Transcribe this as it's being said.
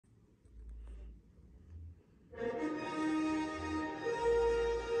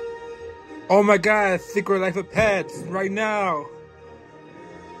Oh my god, Secret Life of Pets, right now.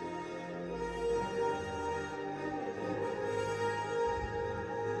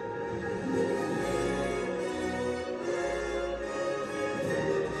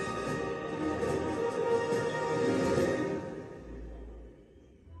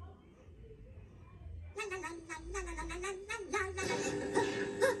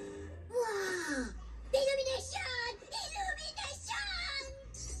 Wow! Illumination!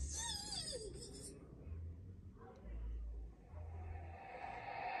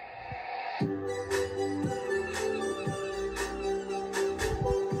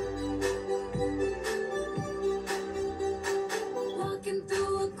 Walking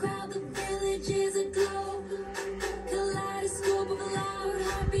through a crowd, the village is aglow. Kaleidoscope of loud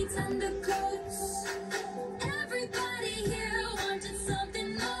heartbeats undercoats. Everybody here wanted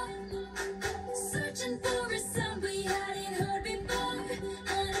something more. Searching for a sound we hadn't heard before.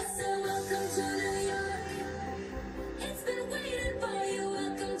 And so welcome to New York. It's been waiting for you.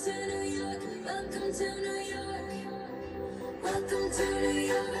 Welcome to New York. Welcome to New York. Welcome to New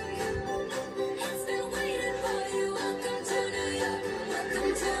York. It's been waiting for you. Welcome to New York.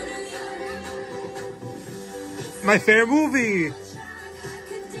 Welcome to New York. My favorite movie.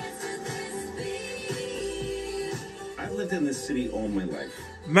 I've lived in this city all my life.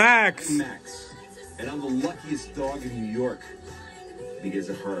 Max. I'm Max. And I'm the luckiest dog in New York. Because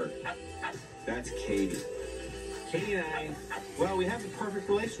of her. That's Katie. Katie and I, well, we have a perfect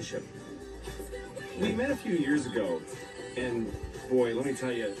relationship. We met a few years ago. And boy, let me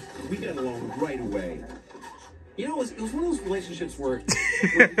tell you, we got along right away. You know, it was one of those relationships where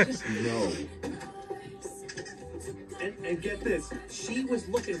you just know. And get this, she was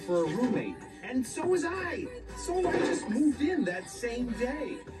looking for a roommate, and so was I. So I just moved in that same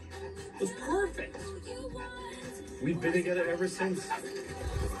day. It was perfect. We've been together ever since.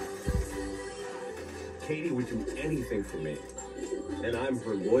 Katie would do anything for me, and I'm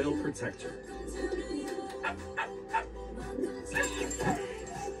her loyal protector.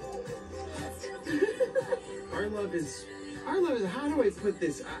 Our love is, how do I put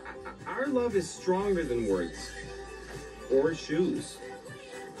this? Our love is stronger than words or shoes.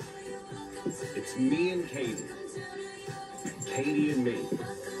 It's me and Katie. Katie and me.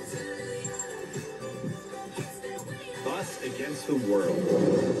 Us against the world.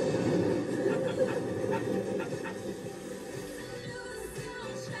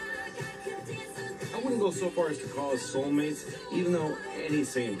 I wouldn't go so far as to call us soulmates, even though any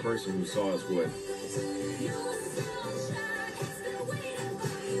sane person who saw us would.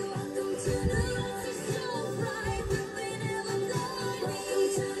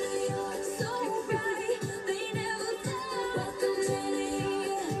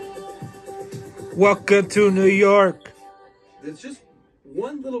 Welcome to New York. There's just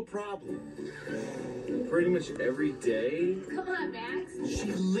one little problem. Pretty much every day, Come on, Max.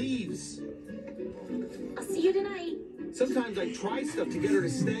 she leaves. I'll see you tonight. Sometimes I try stuff to get her to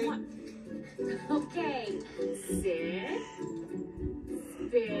stay. Okay. Sit.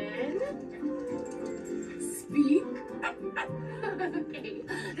 Spin. Speak. Okay.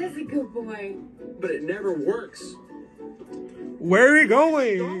 That's a good boy. But it never works. Where are we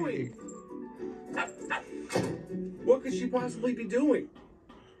going? What could she possibly be doing?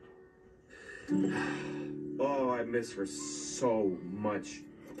 Oh, I miss her so much.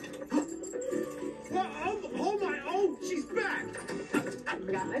 Oh my, oh, she's back.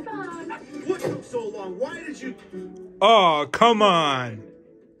 Got my phone. What took so long? Why did you? Oh, come on.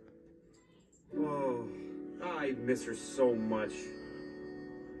 Oh, I miss her so much.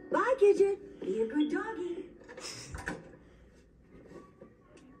 Bye, Gidget. Be a good doggy.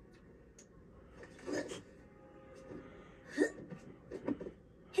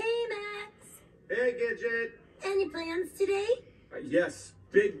 Hey, Max. Hey, Gidget. Any plans today? Yes,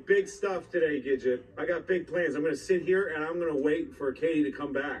 big stuff today, Gidget. I got big plans. I'm gonna sit here and I'm gonna wait for Katie to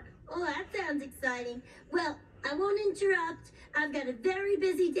come back. Oh, that sounds exciting. Well, I won't interrupt. I've got a very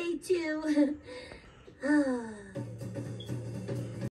busy day, too.